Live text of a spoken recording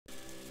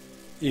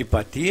Η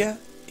Ὑπατία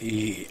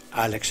η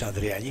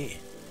Αλεξανδριανή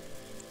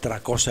 370-415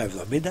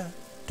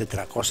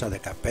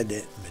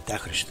 μετά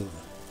Χριστού.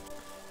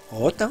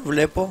 Όταν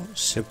βλέπω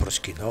σε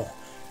προσκυνῶ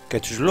και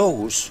τους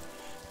λόγους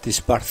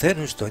της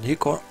παρθένου των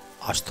οίκων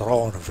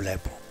ἀστρῶον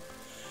βλέπω.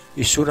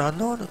 Εις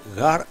οὐρανόν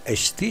γάρ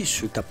εστί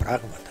σου τα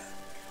πράγματα.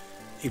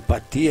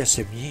 Ὑπατία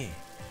σε μνή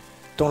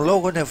των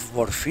λόγων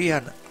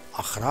ευμορφίαν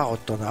αχράω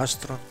των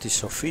άστρων της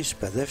σοφής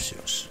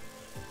παιδεύσεως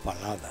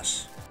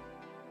Παλάδας.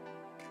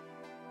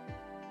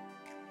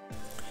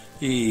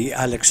 Η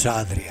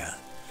Αλεξάνδρεια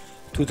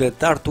του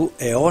 4ου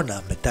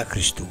αιώνα μετά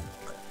Χριστού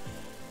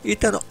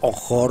ήταν ο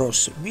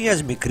χώρος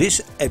μιας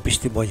μικρής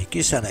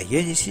επιστημονικής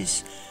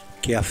αναγέννησης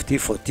και αυτή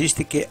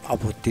φωτίστηκε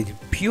από την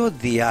πιο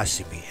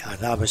διάσημη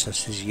ανάμεσα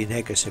στις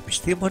γυναίκες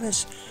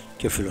επιστήμονες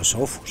και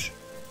φιλοσόφους.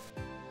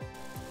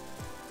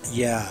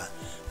 Για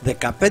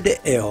 15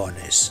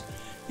 αιώνες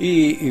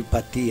η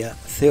Ὑπατία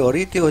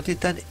θεωρείται ότι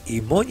ήταν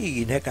η μόνη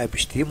γυναίκα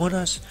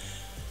επιστήμονας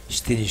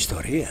στην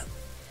ιστορία.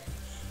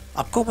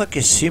 Ακόμα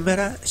και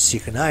σήμερα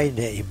συχνά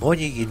είναι η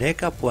μόνη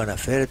γυναίκα που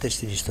αναφέρεται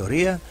στην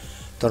ιστορία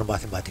των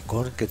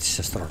μαθηματικών και της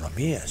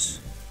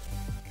αστρονομίας.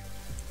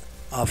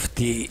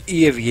 Αυτή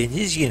η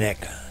ευγενής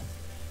γυναίκα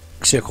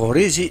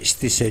ξεχωρίζει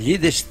στις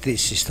σελίδες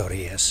της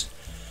ιστορίας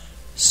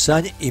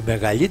σαν η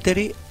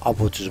μεγαλύτερη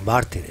από τους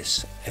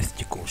μάρτυρες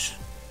εθνικούς.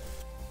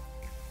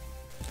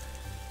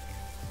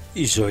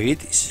 Η ζωή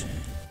της.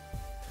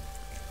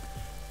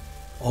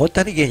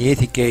 Όταν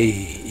γεννήθηκε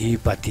η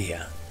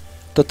Hyπατία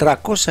το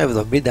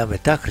 370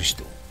 μετά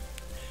Χριστού,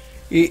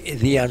 η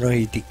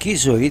διανοητική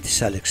ζωή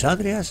της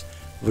Αλεξάνδρειας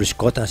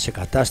βρισκόταν σε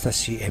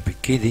κατάσταση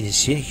επικίνδυνης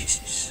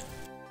σύγχυσης.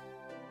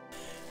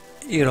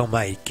 Η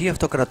Ρωμαϊκή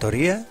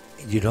Αυτοκρατορία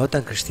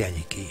γινόταν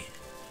χριστιανική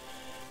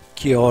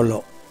και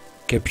όλο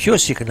και πιο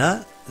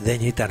συχνά δεν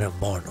ήταν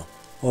μόνο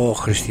ο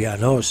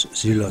χριστιανός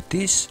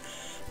ζηλωτής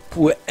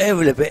που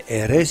έβλεπε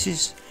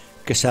αιρέσεις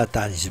και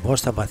σατανισμό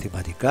στα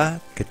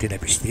μαθηματικά και την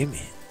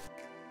επιστήμη.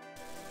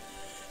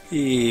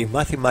 Οι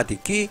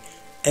μαθηματικοί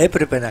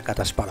έπρεπε να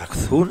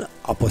κατασπαραχθούν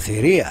από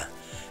θηρία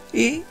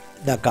ή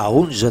να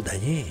καούν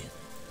ζωντανοί.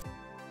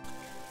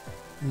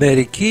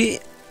 Μερικοί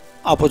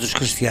από τους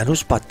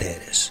χριστιανούς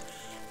πατέρες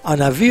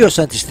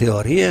αναβίωσαν τις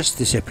θεωρίες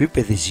της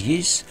επίπεδης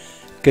γης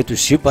και του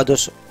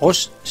σύμπαντος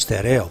ως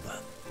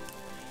στερέωμα.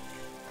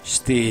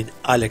 Στην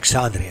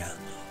Αλεξάνδρεια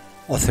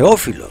ο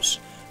Θεόφιλος,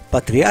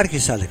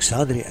 πατριάρχης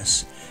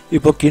Αλεξάνδρειας,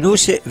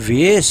 υποκινούσε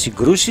βιαίες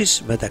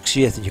συγκρούσεις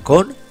μεταξύ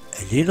εθνικών,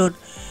 Ελλήνων,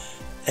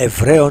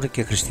 Εβραίων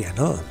και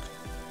Χριστιανών.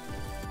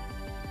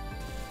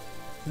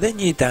 Δεν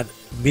ήταν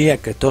μία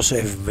και τόσο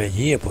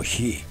ευμενή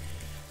εποχή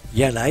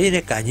για να είναι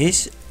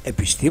κανείς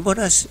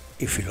επιστήμονας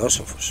ή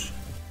φιλόσοφος.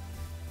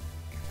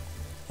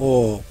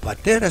 Ο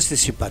πατέρας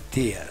της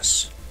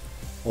Ὑπατίας,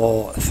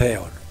 ο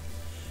Θέων,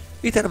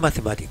 ήταν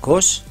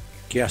μαθηματικός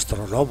και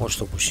αστρονόμος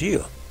στο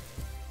μουσείο.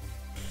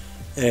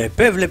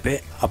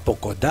 Επέβλεπε από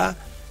κοντά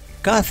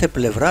κάθε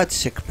πλευρά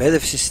της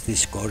εκπαίδευσης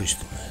της κόρης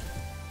του.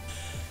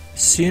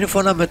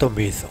 Σύμφωνα με το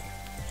μύθο,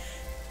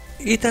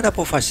 ήταν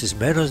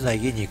αποφασισμένος να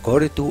γίνει η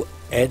κόρη του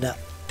ένα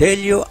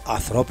τέλειο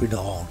ανθρώπινο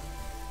όν.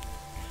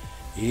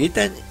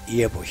 Ήταν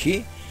η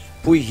εποχή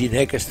που οι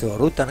γυναίκες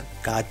θεωρούνταν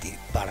κάτι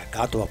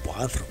παρακάτω από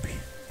άνθρωποι.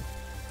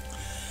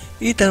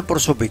 Ήταν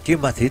προσωπική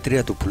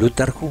μαθήτρια του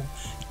Πλούταρχου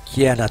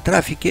και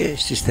ανατράφηκε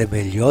στις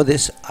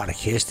θεμελιώδες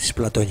αρχές της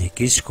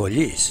πλατωνικής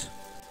σχολής.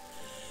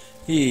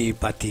 Η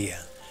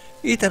Hyπατία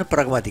ήταν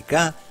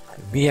πραγματικά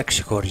μία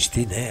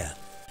ξεχωριστή νέα.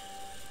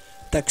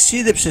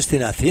 Ταξίδεψε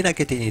στην Αθήνα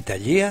και την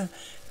Ιταλία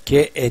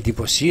και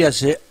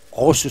εντυπωσίαζε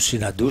όσους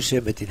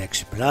συναντούσε με την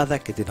εξυπνάδα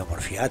και την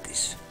ομορφιά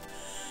της.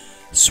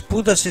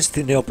 Σπούδασε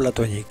στη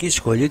νεοπλατωνική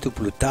σχολή του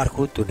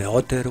Πλουτάρχου του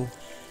νεότερου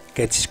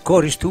και της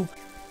κόρης του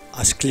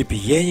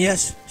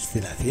Ασκληπηγένειας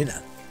στην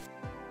Αθήνα.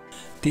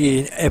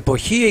 Την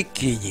εποχή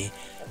εκείνη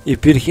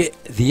υπήρχε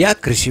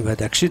διάκριση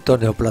μεταξύ των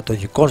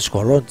νεοπλατωνικών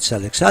σχολών της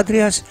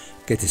Αλεξάνδρειας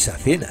και της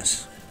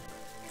Αθήνας.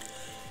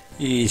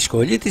 Η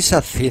σχολή της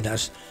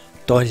Αθήνας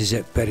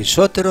τόνιζε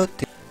περισσότερο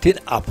την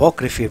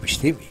απόκριφη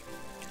επιστήμη,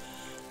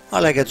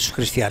 αλλά για τους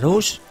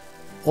χριστιανούς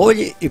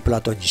όλοι οι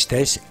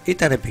πλατωνιστές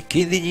ήταν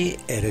επικίνδυνοι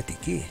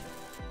αιρετικοί.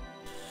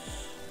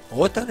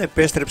 Όταν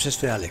επέστρεψε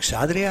στην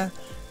Αλεξάνδρεια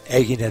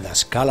έγινε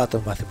δασκάλα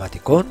των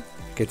μαθηματικών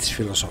και της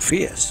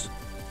φιλοσοφίας.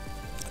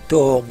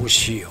 Το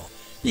μουσείο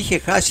είχε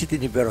χάσει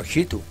την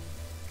υπεροχή του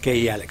και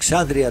η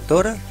Αλεξάνδρεια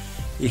τώρα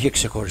είχε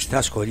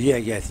ξεχωριστά σχολεία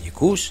για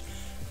εθνικούς,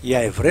 για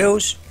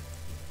Εβραίους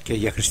και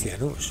για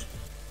χριστιανούς.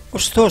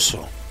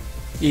 Ωστόσο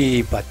η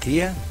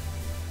Hyπατία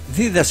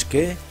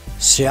δίδασκε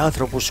σε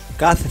άνθρωπους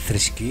κάθε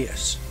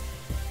θρησκείας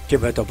και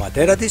με τον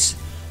πατέρα της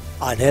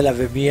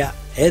ανέλαβε μία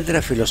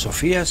έδρα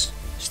φιλοσοφίας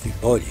στην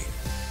πόλη.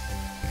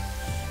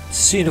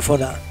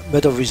 Σύμφωνα με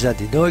τον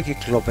βυζαντινό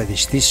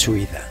κυκλοπαιδιστή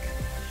Σουίδα,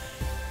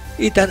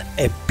 ήταν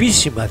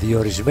επίσημα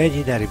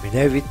διορισμένη να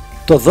ερμηνεύει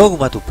το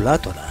δόγμα του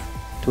Πλάτωνα,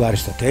 του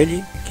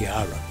Αριστοτέλη και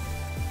άλλων.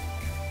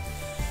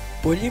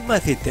 Πολλοί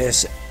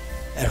μαθητές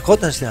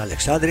ερχόταν στην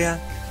Αλεξάνδρεια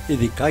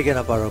ειδικά για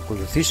να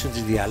παρακολουθήσουν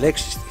τις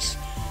διαλέξεις της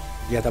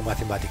για τα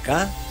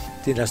μαθηματικά,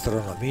 την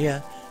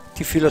αστρονομία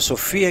τη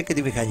φιλοσοφία και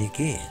τη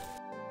μηχανική.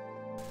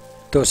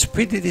 Το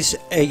σπίτι της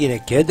έγινε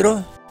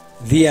κέντρο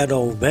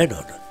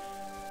διανοουμένων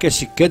και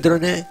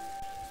συγκέντρωνε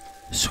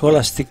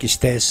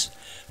σχολαστικιστές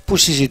που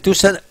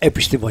συζητούσαν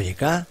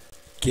επιστημονικά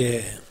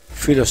και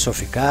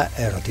φιλοσοφικά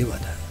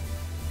ερωτήματα.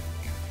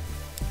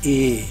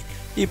 Η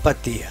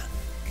Ὑπατία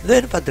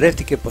δεν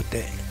παντρεύτηκε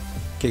ποτέ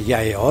και για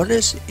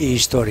αιώνες η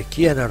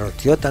ιστορική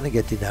αναρωτιόταν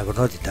για την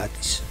αγνότητά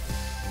της.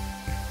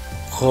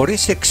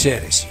 Χωρίς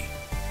εξαίρεση,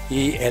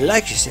 οι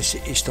ελάχιστες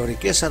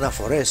ιστορικές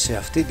αναφορές σε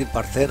αυτή την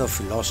παρθένο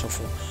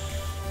φιλόσοφο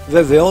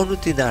βεβαιώνουν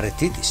την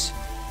αρετή της,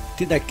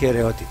 την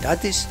ακεραιότητά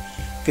της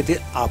και την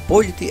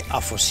απόλυτη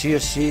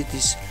αφοσίωσή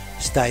της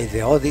στα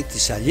ιδεώδη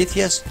της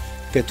αλήθειας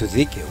και του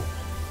δίκαιου.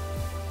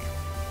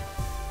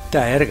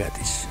 Τα έργα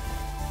της.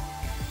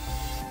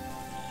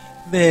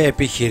 Με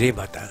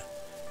επιχειρήματα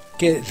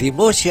και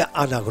δημόσια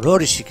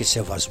αναγνώριση και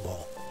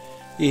σεβασμό,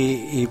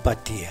 η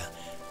Ὑπατία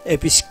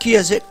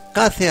επισκίαζε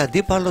κάθε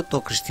αντίπαλο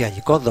των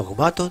χριστιανικών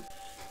δογμάτων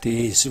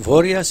της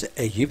Βόρειας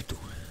Αιγύπτου.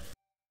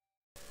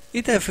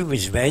 Ήταν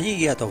εφημισμένη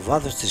για το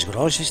βάθος της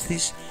γνώσης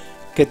της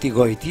και τη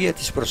γοητεία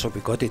της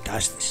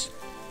προσωπικότητάς της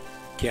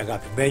και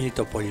αγαπημένη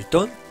των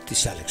πολιτών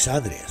της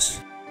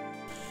Αλεξάνδρειας.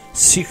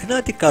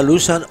 Συχνά την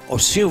καλούσαν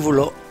ως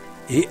σύμβουλο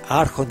οι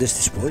άρχοντες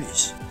της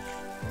πόλης.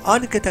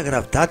 Αν και τα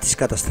γραπτά της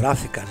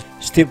καταστράφηκαν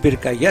στην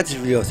πυρκαγιά της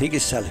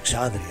βιβλιοθήκης της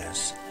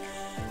Αλεξάνδρειας,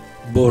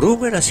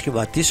 μπορούμε να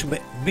σχηματίσουμε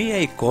μία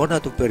εικόνα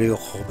του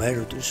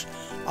περιεχομένου τους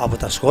από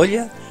τα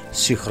σχόλια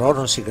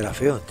συγχρόνων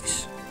συγγραφέων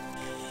της.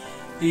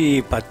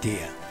 Η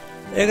Ὑπατία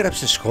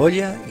έγραψε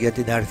σχόλια για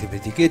την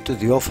αριθμητική του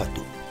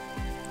διόφαντου,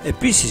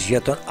 επίσης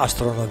για τον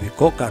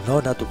αστρονομικό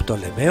κανόνα του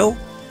Πτολεμαίου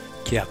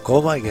και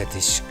ακόμα για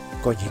τις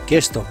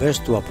κονικές τομές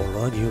του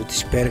Απολώνιου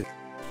της Πέργου.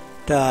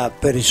 Τα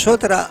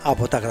περισσότερα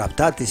από τα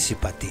γραπτά της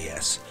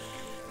Ὑπατίας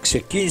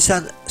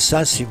ξεκίνησαν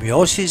σαν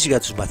σημειώσεις για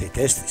τους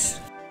μαθητές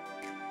της.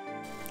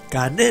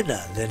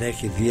 Κανένα δεν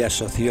έχει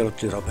διασωθεί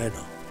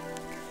ολοκληρωμένο.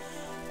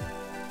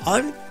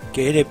 Αν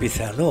και είναι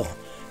πιθανό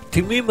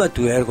τμήμα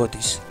του έργου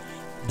της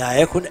να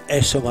έχουν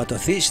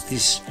εσωματωθεί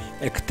στις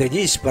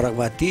εκτενείς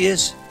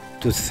πραγματείες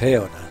του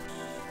θέωνα.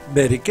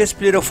 Μερικές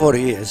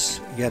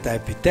πληροφορίες για τα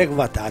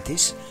επιτέγματά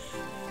της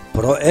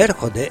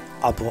προέρχονται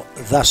από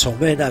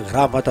δασωμένα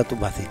γράμματα του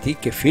μαθητή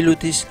και φίλου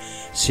της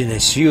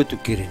Συνεσίου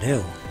του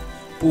Κυρηναίου,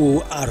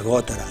 που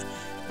αργότερα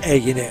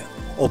έγινε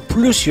ο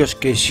πλούσιος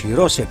και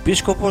ισχυρός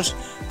επίσκοπος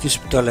της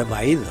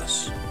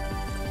Πτολεμαΐδας.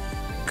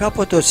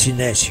 Κάποτε ο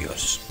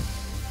Συνέσιος,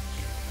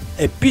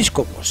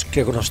 επίσκοπος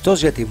και γνωστός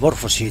για τη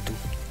μόρφωσή του,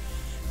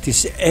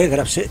 της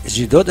έγραψε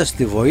ζητώντας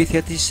τη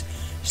βοήθεια της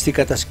στη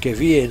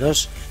κατασκευή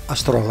ενός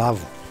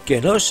αστρολάβου και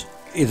ενός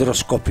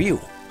υδροσκοπίου,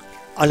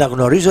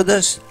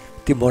 αναγνωρίζοντας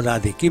τη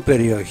μοναδική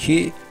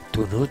περιοχή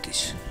του νου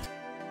της.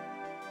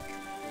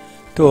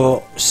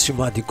 Το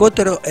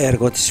σημαντικότερο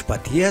έργο της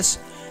Ὑπατίας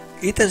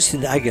ήταν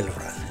στην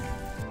Άγγελβρα.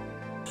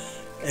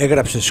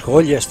 Έγραψε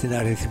σχόλια στην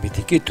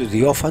αριθμητική του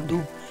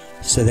διόφαντου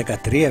σε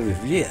 13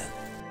 βιβλία.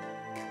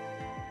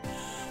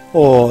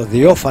 Ο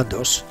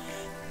Διόφαντος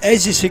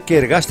έζησε και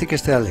εργάστηκε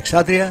στην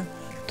Αλεξάνδρεια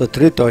το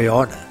 3ο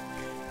αιώνα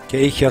και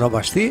είχε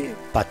ονομαστεί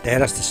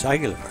πατέρας της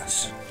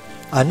Άγγελβρας.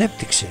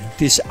 Ανέπτυξε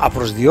τις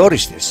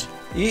απροσδιόριστες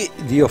ή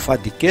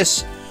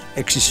διοφαντικές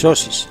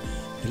εξισώσεις,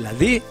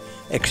 δηλαδή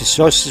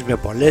εξισώσεις με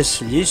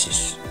πολλές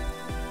λύσεις.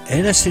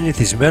 Ένα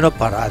συνηθισμένο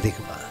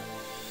παράδειγμα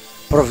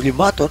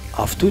προβλημάτων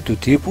αυτού του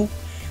τύπου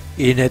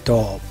είναι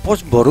το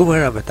πώς μπορούμε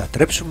να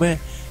μετατρέψουμε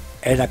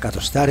ένα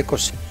εκατοστάρικο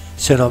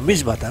σε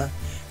νομίσματα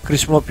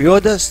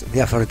χρησιμοποιώντας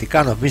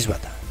διαφορετικά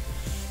νομίσματα,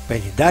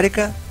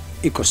 πενηντάρικα,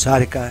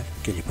 εικοσάρικα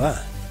κλπ.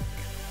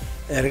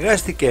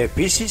 Εργάστηκε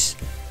επίσης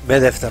με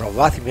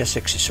δευτεροβάθμιες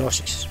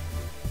εξισώσεις.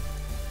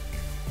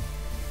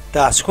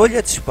 Τα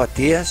σχόλια της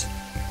Ὑπατίας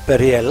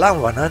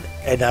περιελάμβαναν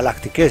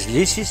εναλλακτικές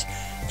λύσεις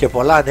και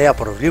πολλά νέα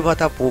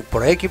προβλήματα που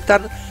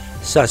προέκυπταν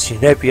σαν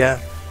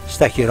συνέπεια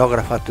στα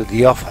χειρόγραφα του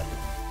Διόφαντου.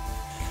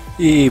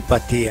 Η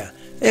Hyπατία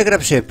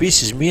έγραψε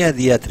επίσης μία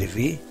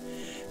διατριβή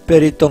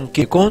περί των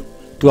κικών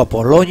του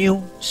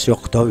Απολώνιου σε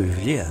 8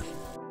 βιβλία.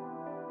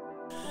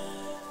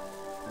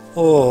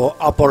 Ο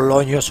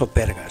Απολώνιος ο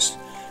Πέργας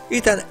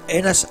ήταν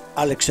ένας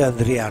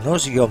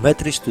Αλεξανδριανός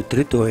γεωμέτρης του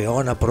 3ου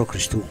αιώνα π.Χ.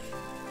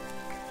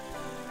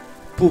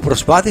 που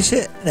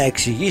προσπάθησε να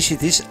εξηγήσει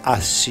τις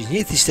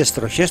ασυνήθιστες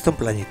τροχές των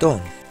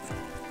πλανητών.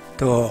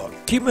 Το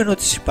κείμενο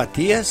της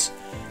Hyπατίας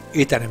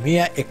ήταν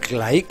μία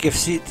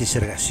εκλαΐκευση της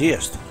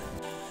εργασίας του.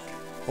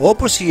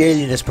 Όπως οι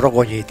Έλληνες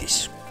προγονείς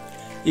της,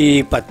 η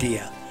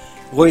Hyπατία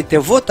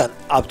γοητευόταν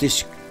από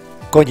τις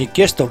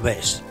κονικές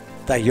τομές,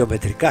 τα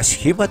γεωμετρικά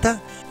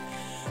σχήματα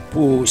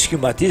που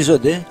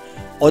σχηματίζονται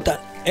όταν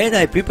ένα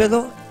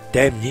επίπεδο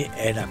τέμνει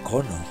ένα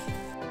κόνο.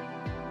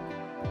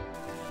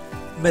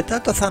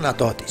 Μετά το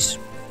θάνατό της,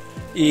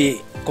 οι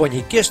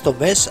κονικές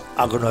τομές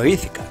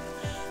αγνοήθηκαν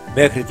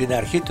μέχρι την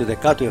αρχή του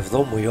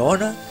 17ου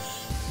αιώνα,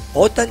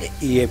 όταν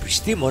οι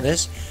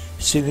επιστήμονες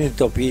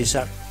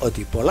συνειδητοποίησαν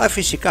ότι πολλά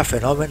φυσικά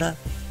φαινόμενα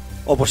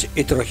όπως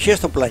οι τροχές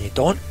των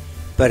πλανητών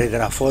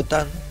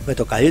περιγραφόταν με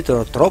το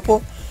καλύτερο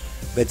τρόπο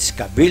με τις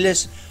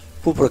καμπύλες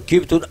που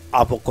προκύπτουν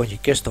από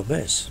κονικές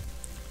τομές.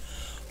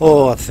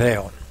 Ο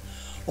Θέον,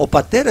 ο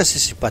πατέρας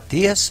της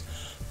Ὑπατίας,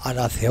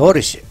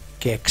 αναθεώρησε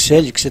και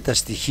εξέλιξε τα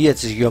στοιχεία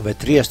της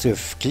γεωμετρίας του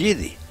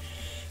Ευκλήδη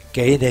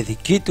και είναι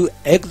δική του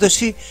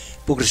έκδοση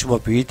που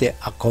χρησιμοποιείται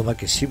ακόμα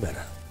και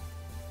σήμερα.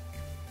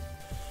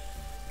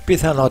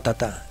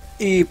 Πιθανότατα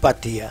η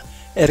Ὑπατία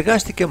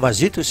εργάστηκε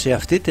μαζί του σε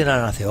αυτή την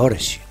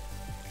αναθεώρηση.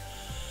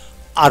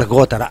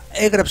 Αργότερα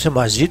έγραψε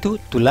μαζί του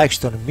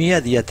τουλάχιστον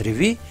μία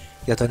διατριβή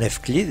για τον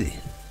Ευκλήδη.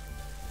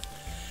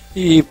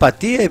 Η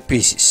Hyπατία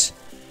επίσης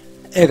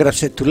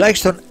έγραψε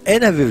τουλάχιστον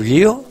ένα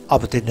βιβλίο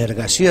από την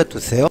εργασία του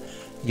Θεού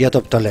για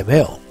τον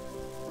Πτολεμαίο.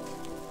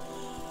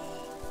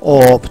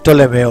 Ο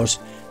Πτολεμαίος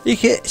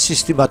είχε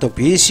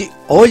συστηματοποιήσει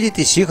όλη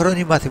τη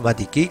σύγχρονη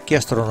μαθηματική και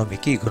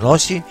αστρονομική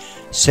γνώση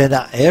σε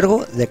ένα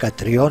έργο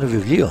 13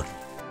 βιβλίων,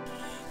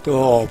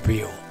 το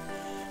οποίο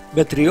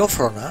με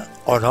τριόφρονα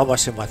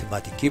ονόμασε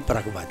μαθηματική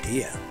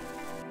πραγματία.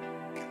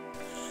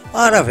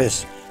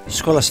 Άραβες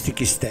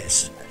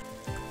σχολαστικιστές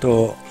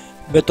το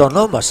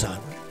μετονόμασαν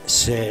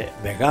σε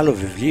μεγάλο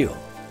βιβλίο.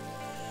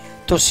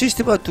 Το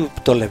σύστημα του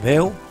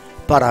Πτολεμαίου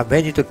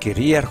παραμένει το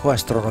κυρίαρχο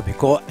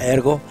αστρονομικό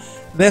έργο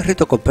μέχρι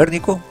το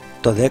Κοπέρνικο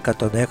το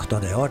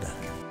 16ο αιώνα.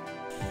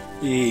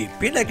 Οι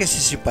πίνακες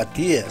της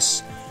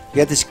Hyπατίας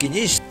για τις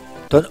κινήσεις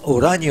των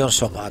ουράνιων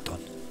σωμάτων,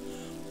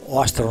 ο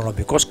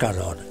αστρονομικός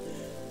Καλῶν,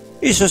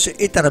 ίσως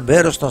ήταν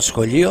μέρος των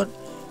σχολείων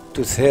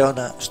του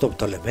Θέωνα στο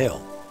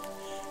Πτολεμαίο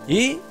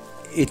ή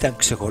ήταν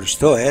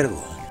ξεχωριστό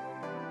έργο.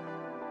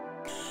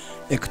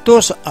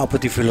 Εκτός από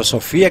τη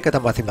φιλοσοφία και τα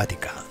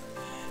μαθηματικά,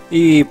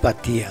 η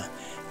Hyπατία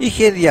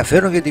είχε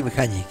ενδιαφέρον για τη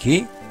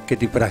μηχανική και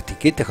την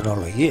πρακτική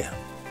τεχνολογία.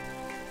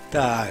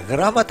 Τα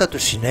γράμματα του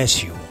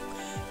Συνέσιου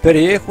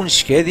περιέχουν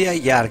σχέδια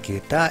για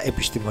αρκετά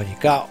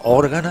επιστημονικά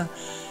όργανα,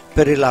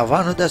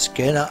 περιλαμβάνοντας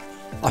και ένα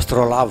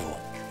αστρολάβο.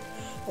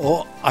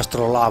 Ο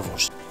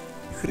αστρολάβος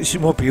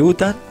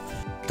χρησιμοποιούταν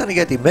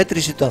για τη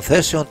μέτρηση των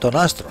θέσεων των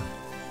άστρων,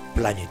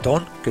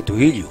 πλανητών και του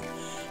ήλιου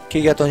και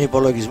για τον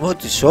υπολογισμό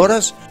της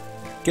ώρας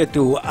και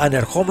του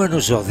ανερχόμενου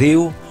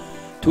ζωδίου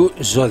του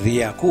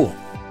ζωδιακού.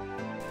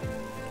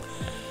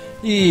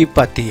 Η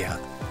Hyπατία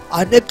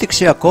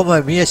ανέπτυξε ακόμα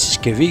μία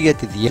συσκευή για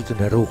τη διέλευση του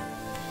νερού,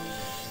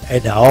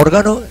 ένα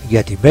όργανο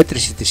για τη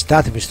μέτρηση της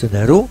στάθμης του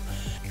νερού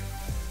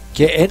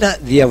και ένα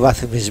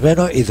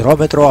διαβαθμισμένο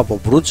υδρόμετρο από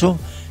μπρούτσο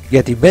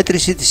για τη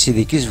μέτρηση της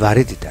ειδικής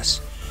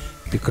βαρύτητας,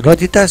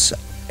 πυκνότητας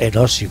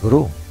ενός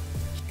υγρού.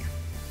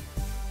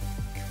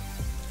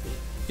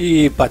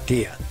 Η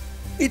Hyπατία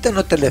ήταν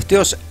ο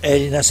τελευταίος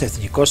Έλληνας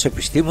εθνικός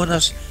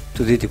επιστήμονας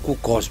του δυτικού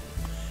κόσμου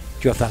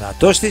και ο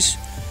θάνατός της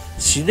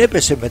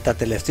συνέπεσε με τα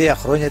τελευταία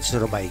χρόνια της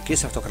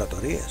Ρωμαϊκής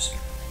Αυτοκρατορίας,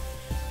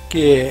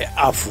 και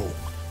αφού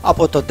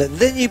από τότε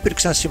δεν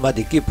υπήρξαν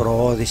σημαντικοί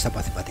προόδοι στα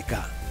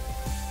μαθηματικά,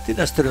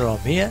 την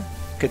αστρονομία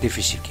και τη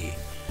φυσική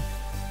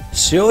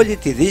σε όλη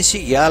τη Δύση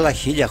για άλλα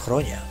 1000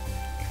 χρόνια,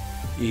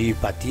 η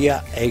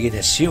Hyπατία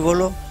έγινε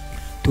σύμβολο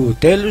του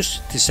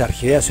τέλους της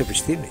αρχαίας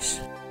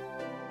επιστήμης.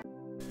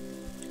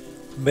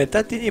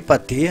 Μετά την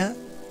Hyπατία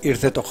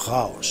ήρθε το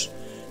χάος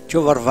και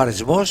ο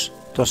βαρβαρισμός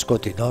των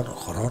σκοτεινών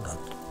χρόνων.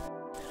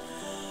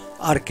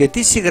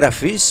 Αρκετοί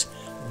συγγραφείς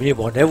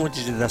μνημονεύουν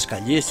τις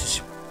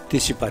διδασκαλίες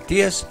της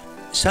Hyπατίας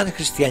σαν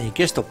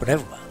χριστιανικές στο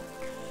πνεύμα.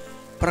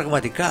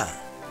 Πραγματικά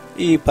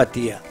η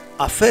Hyπατία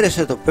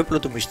αφαίρεσε το πέπλο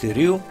του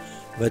μυστηρίου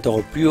με το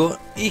οποίο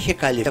είχε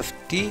καλυφθεί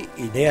αυτή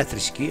η νέα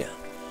θρησκεία,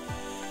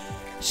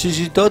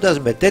 συζητώντας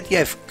με τέτοια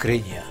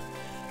ευκρίνεια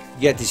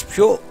για τις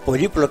πιο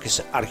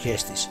πολύπλοκες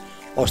αρχές της,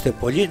 ώστε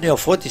πολλοί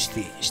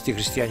νεοφώτιστοι στη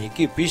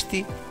χριστιανική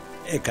πίστη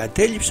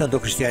εγκατέλειψαν τον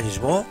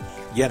χριστιανισμό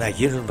για να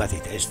γίνουν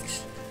μαθητές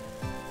της.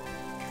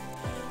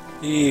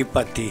 Η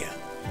Hyπατία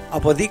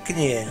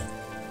αποδείκνυε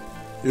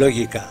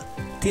λογικά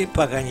την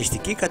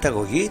παγανιστική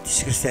καταγωγή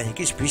της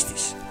χριστιανικής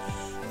πίστης,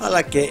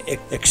 αλλά και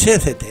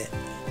εξέθετε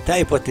τα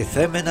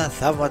υποτιθέμενα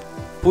θαύματα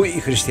που οι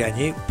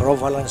χριστιανοί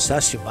πρόβαλαν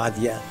σαν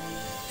σημάδια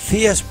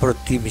θείας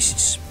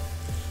προτίμησης,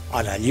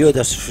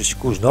 αναλύοντας τους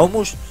φυσικούς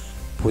νόμους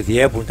που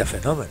διέπουν τα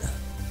φαινόμενα.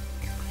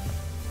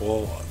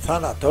 Ο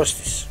θάνατός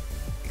της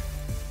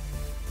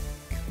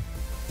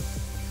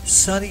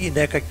σαν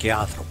γυναίκα και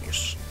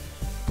άνθρωπος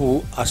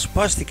που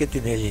ασπάστηκε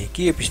την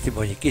ελληνική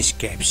επιστημονική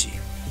σκέψη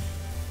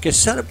και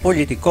σαν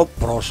πολιτικό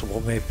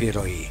πρόσωπο με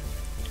επιρροή,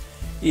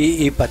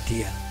 η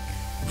Hyπατία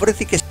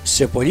βρέθηκε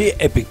σε πολύ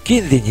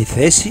επικίνδυνη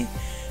θέση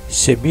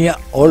σε μια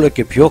όλο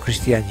και πιο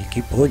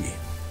χριστιανική πόλη.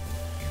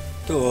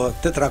 Το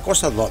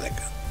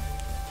 412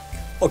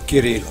 ο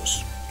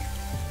Κυρίλλος,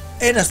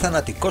 ένας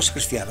θανατικός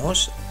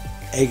χριστιανός,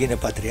 έγινε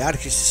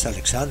πατριάρχης της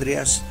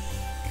Αλεξάνδρειας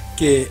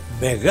και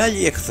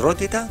μεγάλη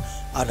εχθρότητα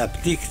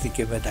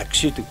αναπτύχθηκε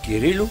μεταξύ του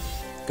Κυρίλλου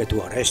και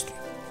του Ορέστη,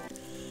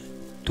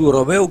 του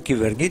Ρωμαίου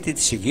κυβερνήτη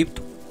της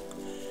Αιγύπτου,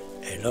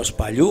 ενός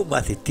παλιού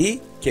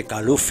μαθητή και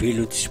καλού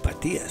φίλου της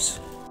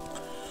Hyπατίας.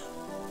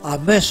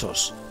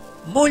 Αμέσως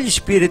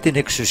μόλις πήρε την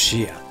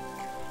εξουσία,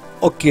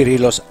 ο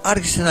Κυρίλλος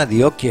άρχισε να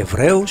διώκει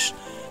Εβραίους,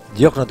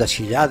 διώχνοντας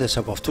χιλιάδες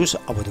από αυτούς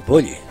από την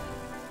πόλη.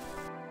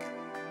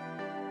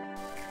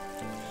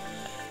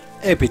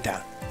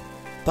 Έπειτα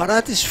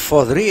παρά τη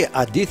σφοδρή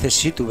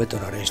αντίθεσή του με τον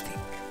Ορέστη.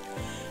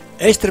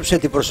 Έστρεψε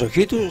την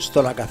προσοχή του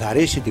στο να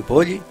καθαρίσει την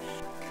πόλη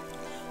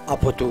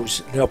από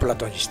τους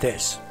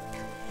νεοπλατωνιστές,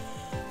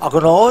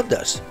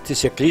 αγνοώντας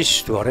τις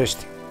εκκλήσεις του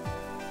Ορέστη.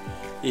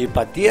 Η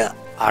Ὑπατία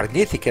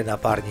αρνήθηκε να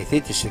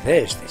απαρνηθεί τις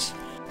ιδέες της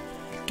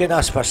και να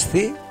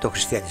ασπαστεί το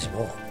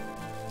χριστιανισμό.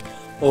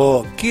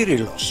 Ο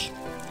Κύριλλος,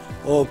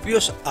 ο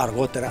οποίος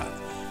αργότερα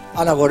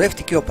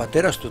αναγορεύτηκε ο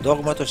πατέρας του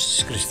δόγματος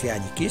της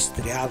χριστιανικής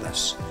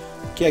τριάδας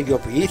και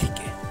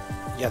αγιοποιήθηκε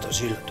για το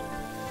ζήλο του,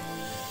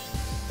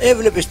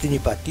 έβλεπε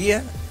στην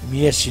Ὑπατία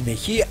μια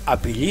συνεχή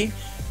απειλή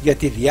για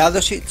τη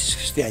διάδοση της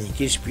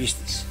χριστιανικής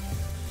πίστης.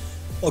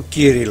 Ο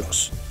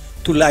Κύριλλος,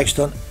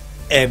 τουλάχιστον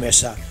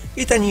έμεσα,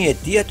 ήταν η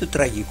αιτία του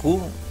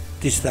τραγικού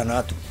της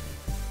θανάτου.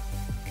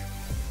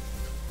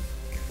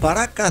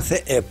 Παρά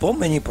κάθε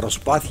επόμενη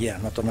προσπάθεια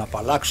να τον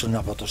απαλλάξουν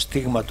από το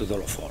στίγμα του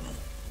δολοφόνου,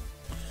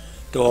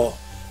 το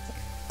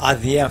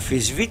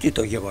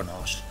αδιαμφισβήτητο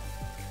γεγονός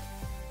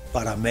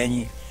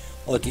παραμένει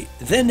ότι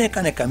δεν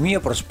έκανε καμία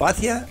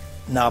προσπάθεια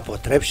να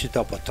αποτρέψει το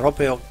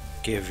αποτρόπαιο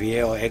και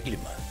βιαίο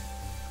έγκλημα.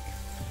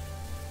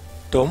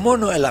 Το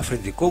μόνο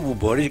ελαφρυντικό που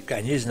μπορεί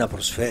κανείς να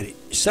προσφέρει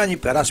σαν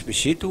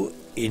υπεράσπιση του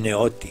είναι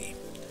ότι,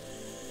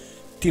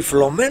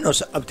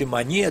 τυφλωμένος από τη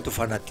μανία του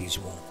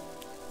φανατισμού,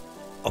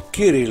 ο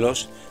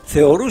Κύριλλος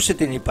θεωρούσε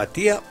την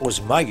Ὑπατία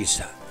ως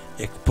μάγισσα,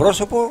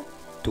 εκπρόσωπο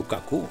του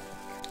κακού.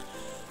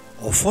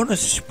 Ο φόνος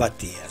της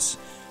Ὑπατίας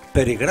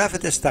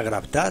περιγράφεται στα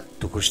γραπτά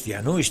του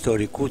χριστιανού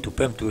ιστορικού του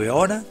 5ου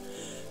αιώνα,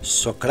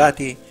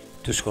 Σοκράτη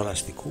του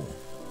Σχολαστικού.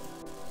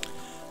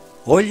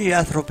 Όλοι οι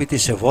άνθρωποι τη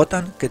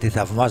σεβόταν και τη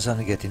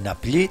θαυμάζαν για την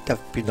απλή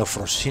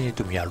ταπεινοφροσύνη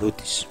του μυαλού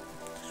της.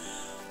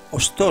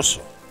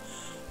 Ωστόσο,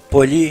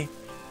 πολλοί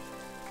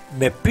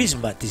με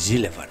πείσμα τη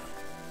ζήλευαν,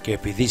 και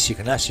επειδή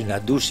συχνά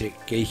συναντούσε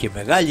και είχε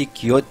μεγάλη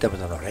οικειότητα με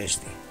τον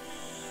Ορέστη,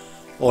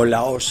 ο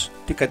λαός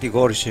τη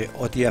κατηγόρησε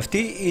ότι αυτή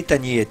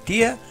ήταν η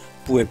αιτία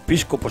που ο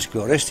επίσκοπος και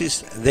ο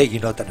Ορέστης δεν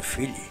γινόταν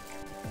φίλοι.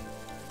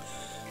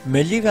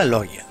 Με λίγα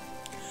λόγια,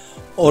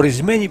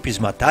 ορισμένοι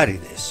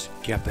πεισματάριδες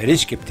και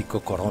απερίσκεπτοι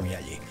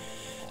κοκορόμυαλοι,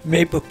 με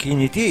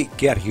υποκινητή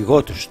και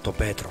αρχηγό τους τον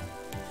Πέτρο,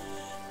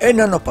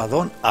 έναν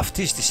οπαδόν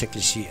αυτής της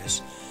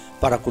εκκλησίας,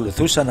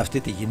 παρακολουθούσαν αυτή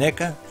τη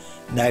γυναίκα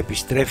να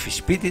επιστρέφει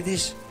σπίτι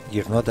της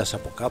γυρνώντας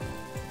από κάπου.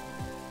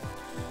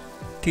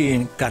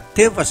 Την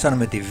κατέβασαν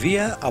με τη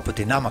βία από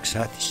την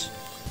άμαξά της,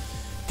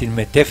 την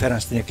μετέφεραν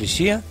στην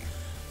εκκλησία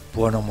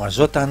που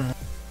ονομαζόταν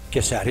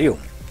Κεσαρίων,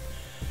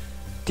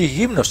 τη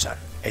γύμνωσαν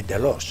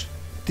εντελώς,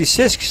 της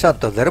έσκισαν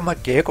το δέρμα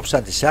και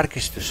έκοψαν τις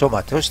άρκες του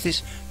σώματός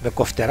της με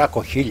κοφτερά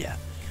κοχύλια,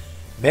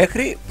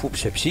 μέχρι που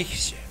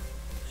ψεψύχησε.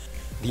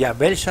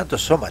 Διαμέλισαν το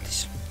σώμα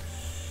της,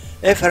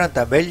 έφεραν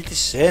τα μέλη της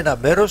σε ένα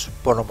μέρος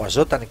που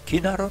ονομαζόταν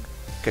Κίναρον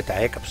και τα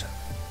έκαψαν.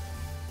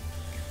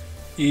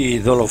 Η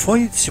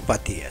δολοφόνη της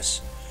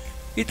Ὑπατίας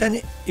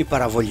ήταν η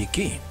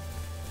παραβολική,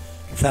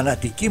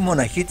 θανατική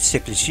μοναχή της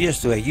εκκλησίας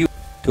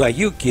του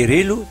Αγίου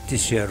Κυρίλλου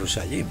της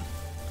Ιερουσαλήμ,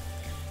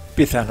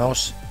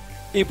 πιθανώς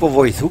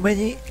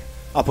υποβοηθούμενοι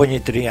από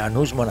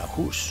νητριανούς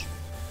μοναχούς.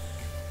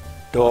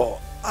 Το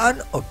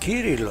αν ο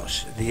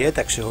Κύριλλος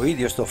διέταξε ο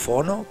ίδιος το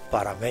φόνο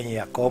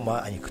παραμένει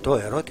ακόμα ανοιχτό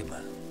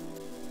ερώτημα.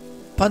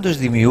 Πάντως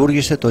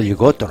δημιούργησε το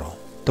λιγότερο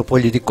το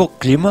πολιτικό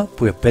κλίμα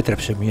που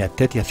επέτρεψε μια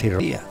τέτοια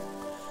θηρία.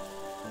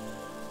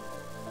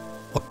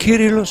 Ο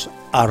Κύριλλος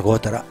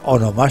αργότερα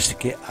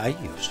ονομάστηκε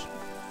Άγιος.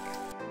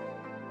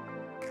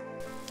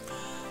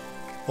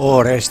 Ο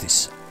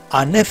Ορέστης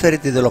ανέφερε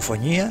τη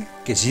δολοφονία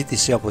και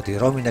ζήτησε από τη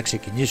Ρώμη να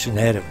ξεκινήσουν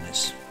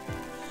έρευνες.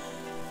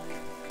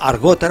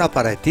 Αργότερα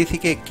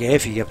παραιτήθηκε και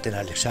έφυγε από την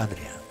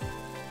Αλεξάνδρεια.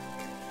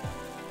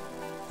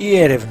 Η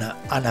έρευνα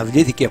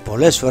αναβλήθηκε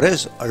πολλές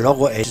φορές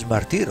λόγω έλλειψης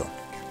μαρτύρων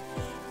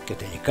και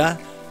τελικά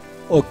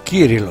ο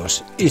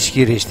Κύριλλος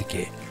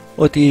ισχυρίστηκε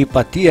ότι η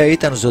Ὑπατία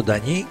ήταν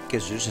ζωντανή και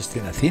ζούσε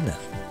στην Αθήνα.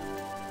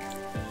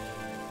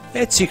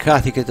 Έτσι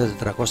χάθηκε το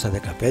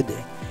 415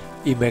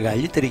 η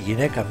μεγαλύτερη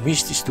γυναίκα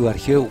μύστης του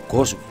αρχαίου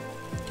κόσμου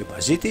και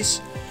μαζί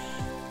της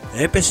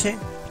έπεσε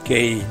και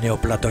η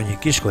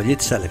νεοπλατωνική σχολή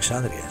της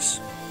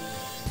Αλεξάνδρειας.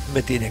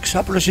 Με την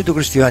εξάπλωση του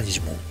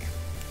χριστιανισμού,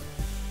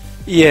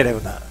 η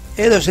έρευνα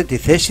έδωσε τη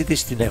θέση της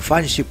στην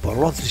εμφάνιση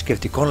πολλών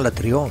θρησκευτικών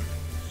λατριών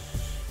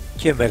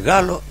και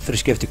μεγάλο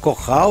θρησκευτικό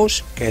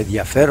χάος και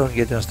ενδιαφέρον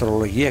για την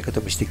αστρολογία και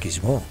τον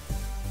μυστικισμό.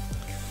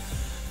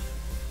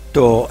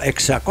 Το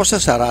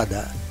 640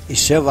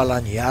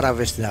 εισέβαλαν οι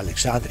Άραβες στην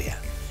Αλεξάνδρεια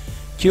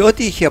και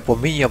ό,τι είχε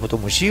απομείνει από το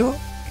μουσείο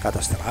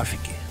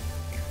καταστράφηκε.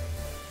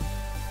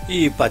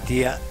 Η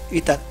Ὑπατία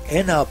ήταν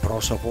ένα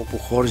απρόσωπο που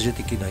χώριζε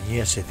την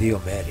κοινωνία σε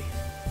δύο μέρη.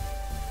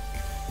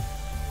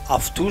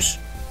 Αυτούς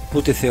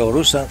που τη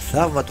θεωρούσαν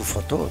θαύμα του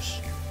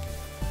φωτός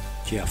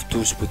και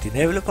αυτούς που την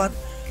έβλεπαν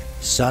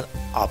σαν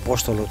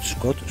απόστολο του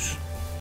σκότους.